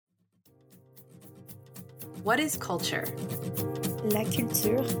What is culture? La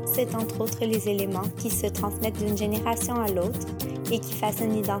culture, c'est entre autres les éléments qui se transmettent d'une génération à l'autre et qui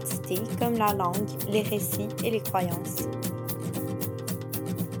façonnent l'identité, comme la langue, les récits et les croyances.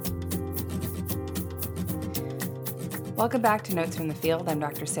 Welcome back to Notes from the Field. I'm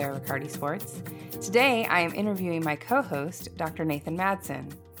Dr. Sarah Riccardi-Swartz. Today, I am interviewing my co-host, Dr. Nathan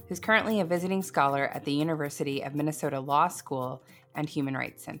Madsen, who's currently a visiting scholar at the University of Minnesota Law School and Human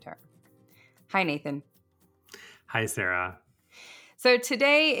Rights Center. Hi, Nathan. Hi, Sarah. So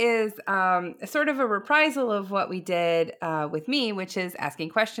today is sort of a reprisal of what we did with me, which is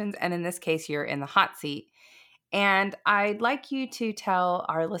asking questions. And in this case, you're in the hot seat. And I'd like you to tell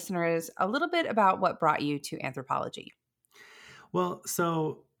our listeners a little bit about what brought you to anthropology. Well,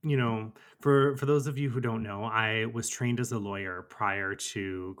 so, for those of you who don't know, I was trained as a lawyer prior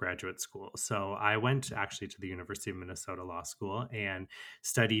to graduate school. So I went actually to the University of Minnesota Law School and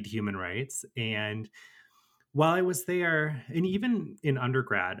studied human rights. And while I was there, and even in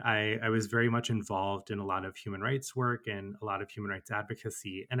undergrad, I was very much involved in a lot of human rights work and a lot of human rights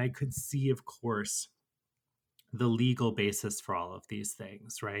advocacy. And I could see, of course, the legal basis for all of these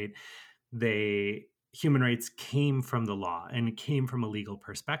things, right? Human rights came from the law and it came from a legal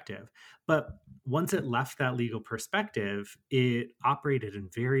perspective. But once it left that legal perspective, it operated in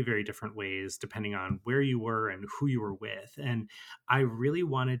very, very different ways depending on where you were and who you were with. And I really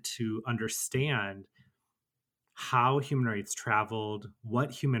wanted to understand how human rights traveled,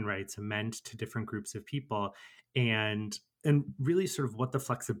 what human rights meant to different groups of people, and really sort of what the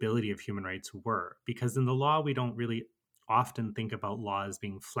flexibility of human rights were. Because in the law, we don't really often think about law as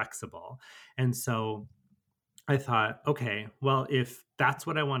being flexible. And so I thought, okay, well, if that's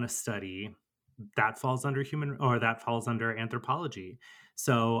what I want to study, that falls under anthropology.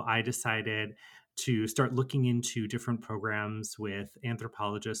 So I decided to start looking into different programs with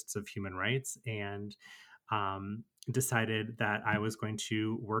anthropologists of human rights and decided that I was going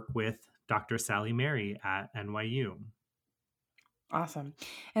to work with Dr. Sally Mary at NYU. Awesome.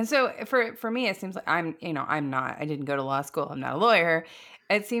 And so for me, it seems like I didn't go to law school. I'm not a lawyer.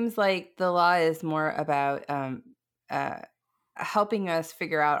 It seems like the law is more about helping us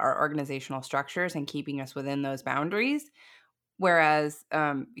figure out our organizational structures and keeping us within those boundaries. Whereas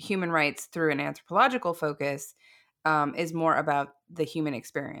human rights through an anthropological focus is more about the human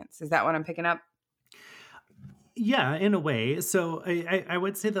experience. Is that what I'm picking up? Yeah, in a way. So I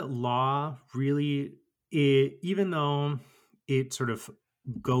would say that law really, even though it sort of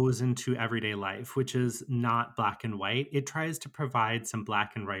goes into everyday life, which is not black and white, it tries to provide some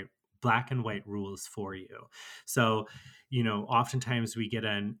black and white rules for you. So, oftentimes we get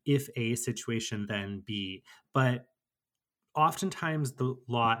an if A situation, then B, but oftentimes the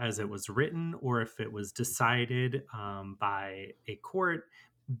law as it was written, or if it was decided by a court,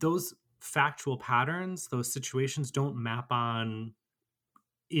 those factual patterns, those situations don't map on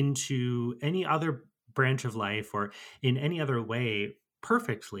into any other branch of life or in any other way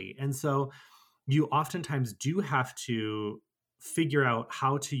perfectly. And so you oftentimes do have to figure out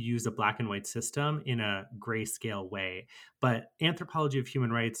how to use a black and white system in a grayscale way. But anthropology of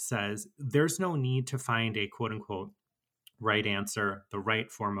human rights says there's no need to find a quote unquote right answer, the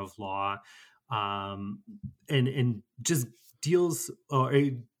right form of law, and just deals or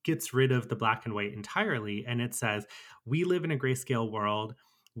it gets rid of the black and white entirely. And it says, we live in a grayscale world.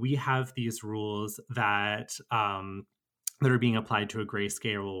 We have these rules that are being applied to a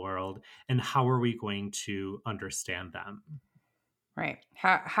grayscale world, and how are we going to understand them? Right.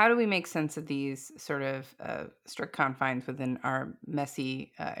 How do we make sense of these sort of strict confines within our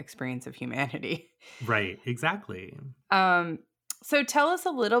messy experience of humanity? Right. Exactly. So tell us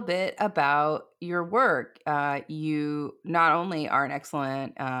a little bit about your work. You not only are an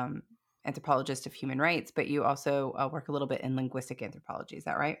excellent anthropologist of human rights, but you also work a little bit in linguistic anthropology. Is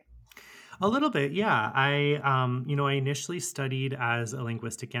that right? A little bit, yeah. I initially studied as a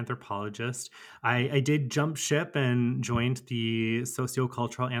linguistic anthropologist. I did jump ship and joined the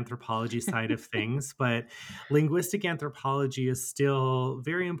sociocultural anthropology side of things, but linguistic anthropology is still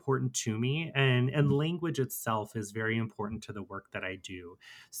very important to me, and language itself is very important to the work that I do.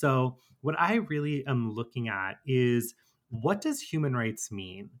 So what I really am looking at is, what does human rights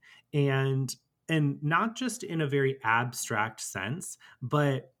mean? And not just in a very abstract sense,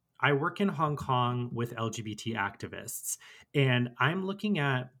 but I work in Hong Kong with LGBT activists, and I'm looking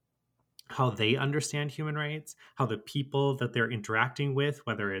at how they understand human rights, how the people that they're interacting with,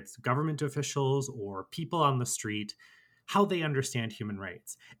 whether it's government officials or people on the street, how they understand human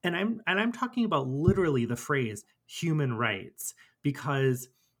rights. And I'm talking about literally the phrase human rights, because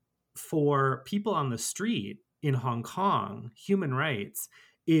for people on the street in Hong Kong, human rights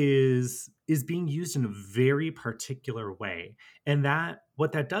is being used in a very particular way. And that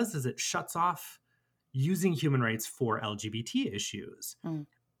what that does is it shuts off using human rights for LGBT issues. Mm.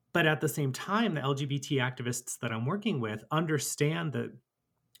 But at the same time, the LGBT activists that I'm working with understand that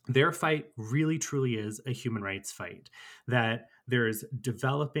their fight really truly is a human rights fight, that there's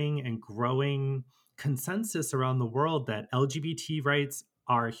developing and growing consensus around the world that LGBT rights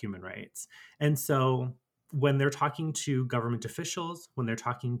are human rights. And so when they're talking to government officials, when they're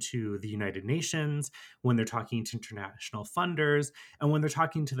talking to the United Nations, when they're talking to international funders, and when they're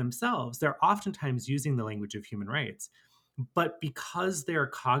talking to themselves, they're oftentimes using the language of human rights. But because they're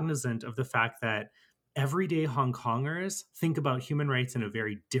cognizant of the fact that everyday Hong Kongers think about human rights in a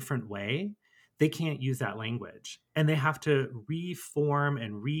very different way, they can't use that language. And they have to reform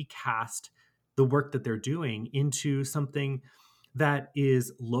and recast the work that they're doing into something that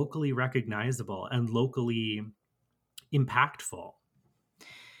is locally recognizable and locally impactful.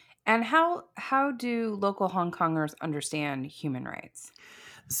 And how do local Hong Kongers understand human rights?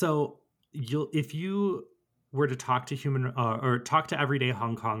 So if you were to talk to or talk to everyday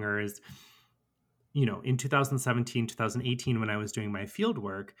Hong Kongers, in 2017, 2018, when I was doing my field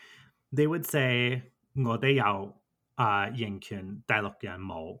work, they would say, 我哋有人權，大陸人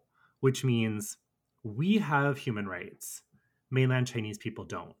冇, which means we have human rights. Mainland Chinese people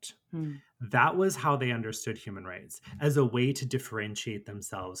don't. That was how they understood human rights, as a way to differentiate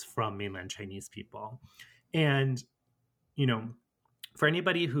themselves from mainland Chinese people. And, for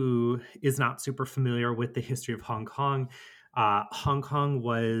anybody who is not super familiar with the history of Hong Kong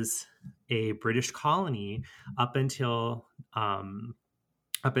was a British colony up until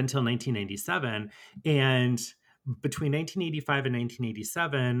 1997. And between 1985 and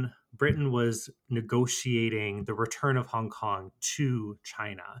 1987, Britain was negotiating the return of Hong Kong to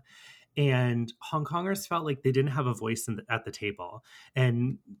China. And Hong Kongers felt like they didn't have a voice at the table.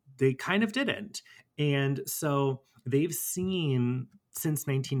 And they kind of didn't. And so they've seen since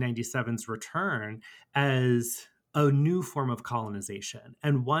 1997's return as a new form of colonization,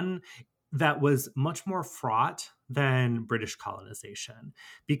 and one that was much more fraught than British colonization,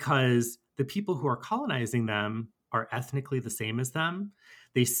 because the people who are colonizing them are ethnically the same as them.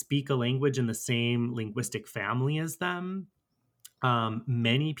 They speak a language in the same linguistic family as them.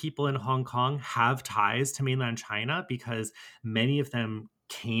 Many people in Hong Kong have ties to mainland China because many of them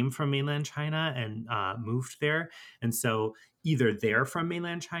came from mainland China and moved there. And so either they're from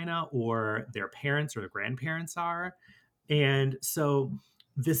mainland China or their parents or their grandparents are. And so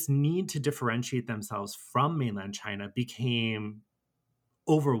this need to differentiate themselves from mainland China became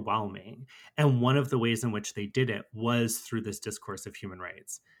overwhelming. And one of the ways in which they did it was through this discourse of human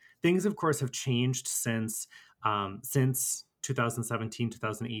rights. Things, of course, have changed since 2017,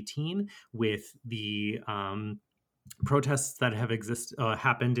 2018, with the protests that have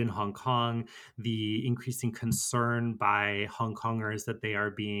happened in Hong Kong, the increasing concern by Hong Kongers that they are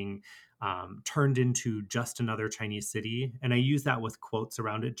being turned into just another Chinese city. And I use that with quotes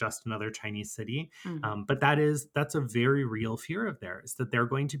around it, just another Chinese city. Mm-hmm. But that's a very real fear of theirs, that they're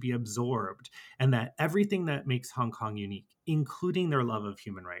going to be absorbed, and that everything that makes Hong Kong unique, including their love of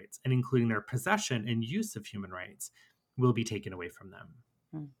human rights and including their possession and use of human rights, will be taken away from them.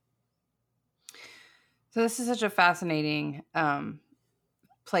 Mm. So this is such a fascinating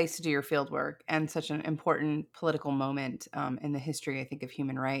place to do your field work, and such an important political moment in the history, I think, of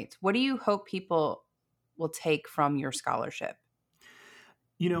human rights. What do you hope people will take from your scholarship?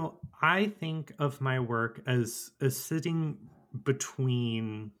 I think of my work as sitting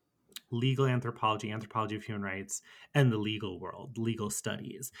between legal anthropology of human rights, and the legal world, legal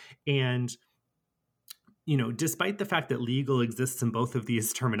studies. And despite the fact that legal exists in both of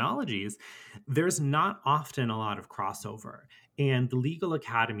these terminologies, there's not often a lot of crossover. And the legal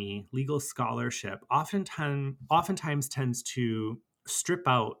academy, legal scholarship, oftentimes tends to strip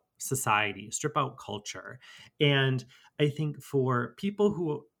out society, strip out culture. And I think for people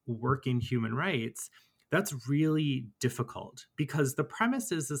who work in human rights, that's really difficult, because the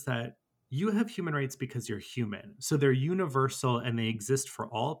premise is that you have human rights because you're human. So they're universal and they exist for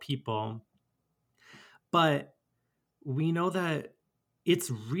all people. But we know that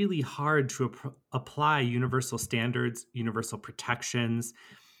it's really hard to apply universal standards, universal protections,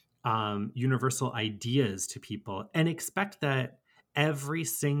 universal ideas to people, and expect that every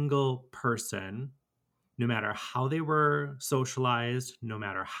single person, no matter how they were socialized, no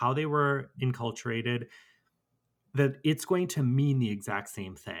matter how they were enculturated, that it's going to mean the exact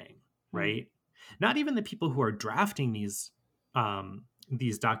same thing, right? Mm-hmm. Not even the people who are drafting these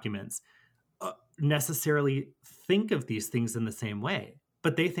documents necessarily think of these things in the same way,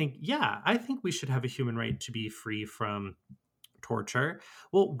 but they think, yeah, I think we should have a human right to be free from torture.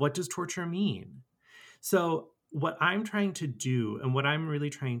 Well, what does torture mean? So what I'm trying to do and what I'm really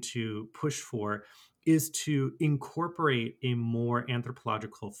trying to push for is to incorporate a more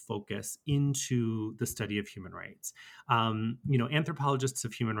anthropological focus into the study of human rights. Anthropologists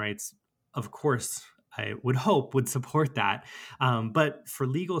of human rights, of course, I would hope would support that. But for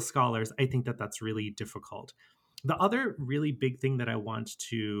legal scholars, I think that that's really difficult. The other really big thing that I want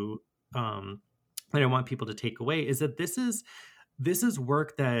people to take away is that this is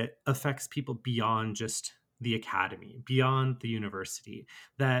work that affects people beyond just the academy, beyond the university.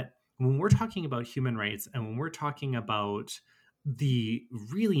 That when we're talking about human rights and when we're talking about the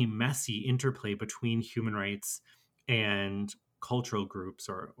really messy interplay between human rights and cultural groups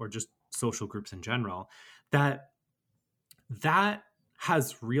or just social groups in general, that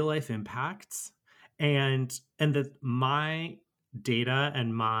has real life impacts, and that my data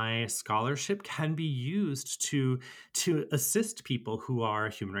and my scholarship can be used to assist people who are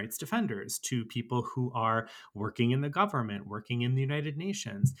human rights defenders, to people who are working in the government, working in the United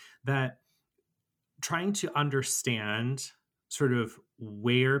Nations, that trying to understand sort of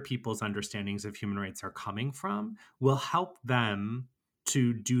where people's understandings of human rights are coming from will help them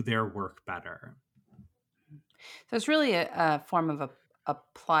to do their work better. So it's really a form of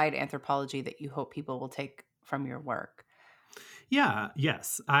applied anthropology that you hope people will take from your work. Yeah,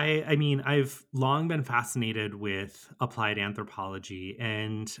 yes. I mean, I've long been fascinated with applied anthropology,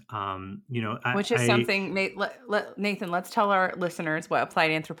 and which is something, Nathan, let's tell our listeners what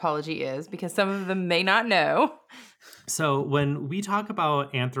applied anthropology is, because some of them may not know. So when we talk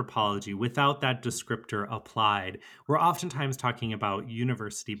about anthropology without that descriptor applied, we're oftentimes talking about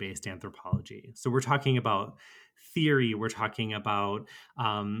university-based anthropology. So we're talking about theory, we're talking about,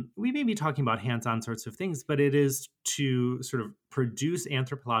 we may be talking about hands-on sorts of things, but it is to sort of produce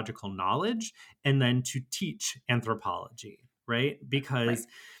anthropological knowledge and then to teach anthropology, right? Because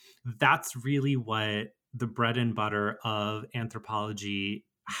that's really what the bread and butter of anthropology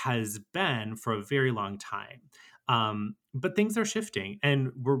has been for a very long time. But things are shifting,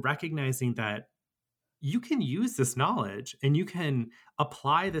 and we're recognizing that you can use this knowledge and you can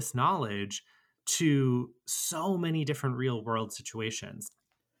apply this knowledge to so many different real world situations,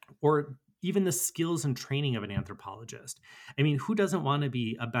 or even the skills and training of an anthropologist. I mean, who doesn't want to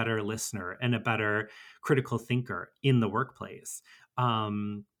be a better listener and a better critical thinker in the workplace?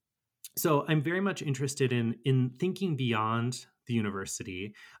 So I'm very much interested in thinking beyond the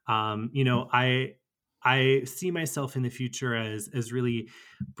university. I see myself in the future as really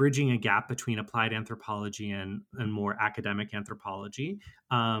bridging a gap between applied anthropology and more academic anthropology.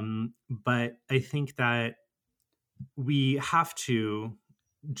 But I think that we have to,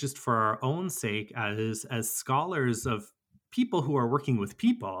 just for our own sake, as scholars of people who are working with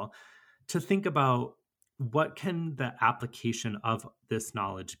people, to think about what can the application of this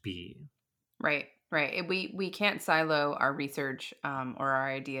knowledge be. Right. We can't silo our research or our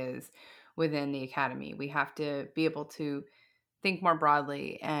ideas within the academy. We have to be able to think more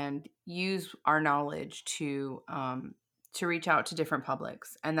broadly and use our knowledge to reach out to different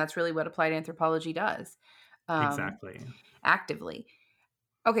publics, and that's really what applied anthropology does. Exactly. Actively.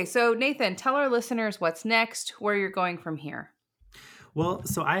 Okay, so Nathan, tell our listeners what's next, where you're going from here. Well,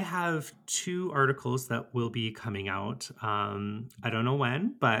 so I have 2 articles that will be coming out. I don't know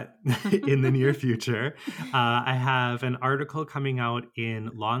when, but in the near future. I have an article coming out in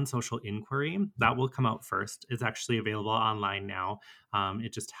Law and Social Inquiry. That will come out first. It's actually available online now.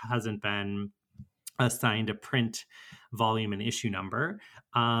 It just hasn't been assigned a print volume and issue number.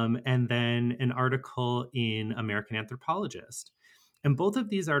 And then an article in American Anthropologist. And both of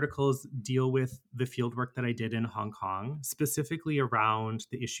these articles deal with the fieldwork that I did in Hong Kong, specifically around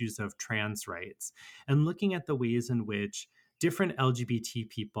the issues of trans rights and looking at the ways in which different LGBT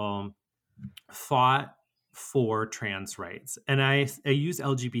people fought for trans rights. And I use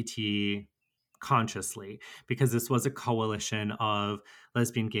LGBT consciously because this was a coalition of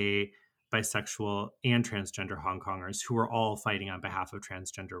lesbian, gay, bisexual, and transgender Hong Kongers who were all fighting on behalf of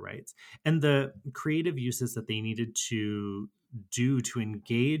transgender rights. And the creative uses that they needed to do to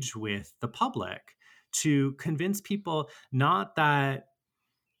engage with the public, to convince people not that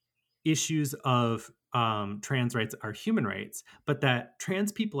issues of trans rights are human rights, but that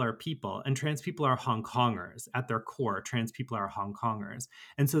trans people are people, and trans people are Hong Kongers. At their core, trans people are Hong Kongers.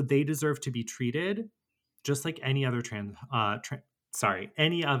 And so they deserve to be treated just like any other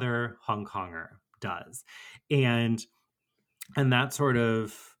any other Hong Konger does. And that sort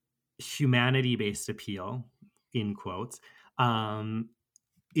of humanity-based appeal, in quotes,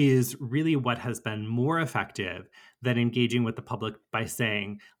 is really what has been more effective than engaging with the public by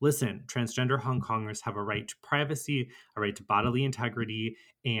saying, listen, transgender Hong Kongers have a right to privacy, a right to bodily integrity,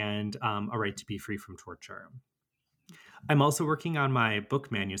 and a right to be free from torture. I'm also working on my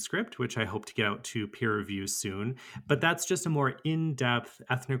book manuscript, which I hope to get out to peer review soon. But that's just a more in-depth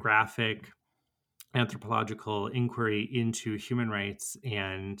ethnographic anthropological inquiry into human rights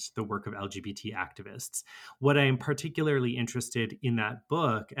and the work of LGBT activists. What I'm particularly interested in that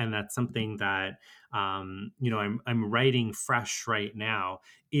book, and that's something that I'm writing fresh right now,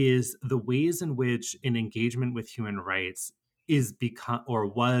 is the ways in which an engagement with human rights is become or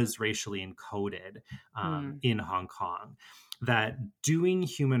was racially encoded in Hong Kong. That doing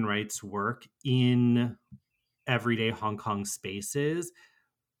human rights work in everyday Hong Kong spaces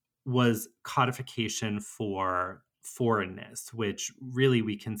was codification for foreignness, which really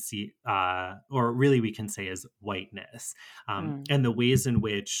we can see, we can say is whiteness. And the ways in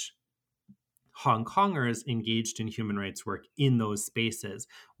which Hong Kongers engaged in human rights work in those spaces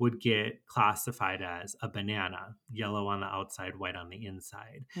would get classified as a banana, yellow on the outside, white on the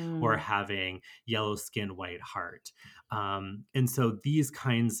inside, or having yellow skin, white heart. And so these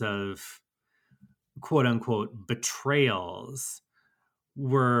kinds of quote unquote betrayals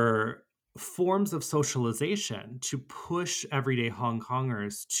were forms of socialization to push everyday Hong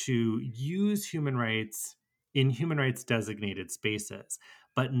Kongers to use human rights in human rights designated spaces,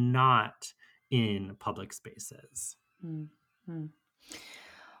 but not in public spaces. Mm-hmm.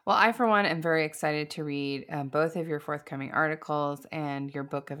 Well, I, for one, am very excited to read both of your forthcoming articles and your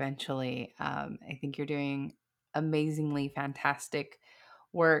book eventually. I think you're doing amazingly fantastic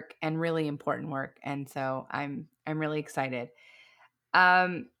work and really important work. And so I'm really excited.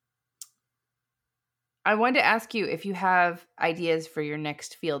 I wanted to ask you if you have ideas for your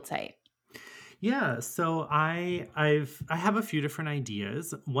next field site. Yeah, so I have a few different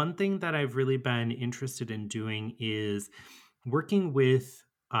ideas. One thing that I've really been interested in doing is working with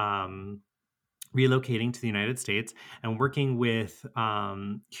relocating to the United States and working with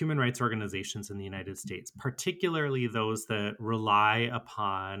human rights organizations in the United States, particularly those that rely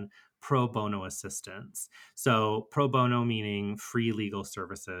upon pro bono assistance. So pro bono meaning free legal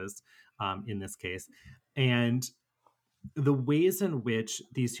services in this case. And the ways in which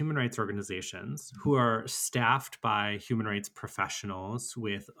these human rights organizations, who are staffed by human rights professionals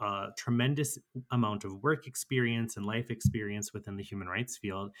with a tremendous amount of work experience and life experience within the human rights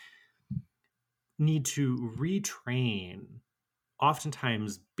field, need to retrain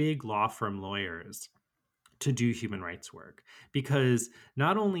oftentimes big law firm lawyers to do human rights work. Because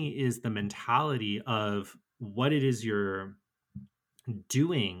not only is the mentality of what it is you're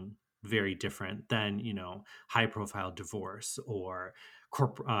doing very different than, high profile divorce or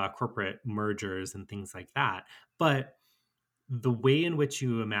corporate mergers and things like that, but the way in which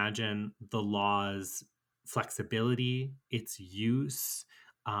you imagine the law's flexibility, its use,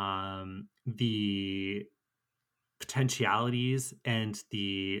 the potentialities and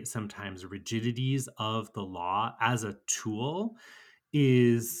the sometimes rigidities of the law as a tool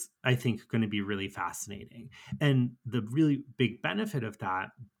is, I think, going to be really fascinating. And the really big benefit of that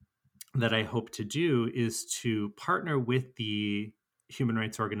I hope to do is to partner with the human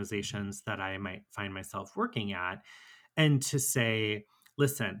rights organizations that I might find myself working at and to say,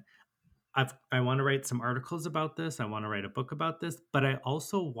 listen, I want to write some articles about this. I want to write a book about this, but I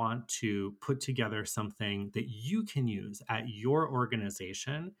also want to put together something that you can use at your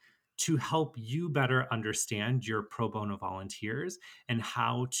organization to help you better understand your pro bono volunteers and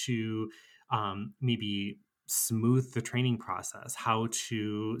how to maybe smooth the training process, how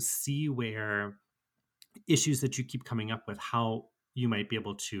to see where issues that you keep coming up with, how you might be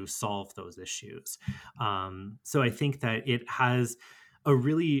able to solve those issues. So I think that it has a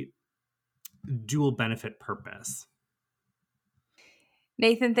really dual benefit purpose.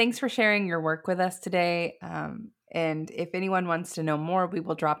 Nathan, thanks for sharing your work with us today. And if anyone wants to know more, we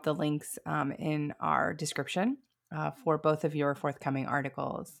will drop the links in our description for both of your forthcoming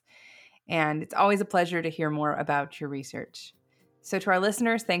articles. And it's always a pleasure to hear more about your research. So to our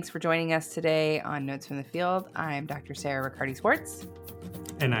listeners, thanks for joining us today on Notes from the Field. I'm Dr. Sarah Riccardi-Swartz.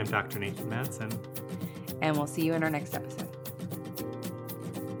 And I'm Dr. Nathan Madsen. And we'll see you in our next episode.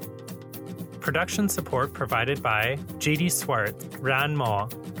 Production support provided by J.D. Swartz, Ran Mo,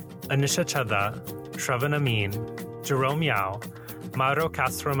 Anisha Chadha, Shravan Amin, Jerome Yao, Mauro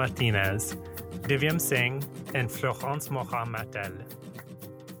Castro Martinez, Divyam Singh, and Florence Moha Matel.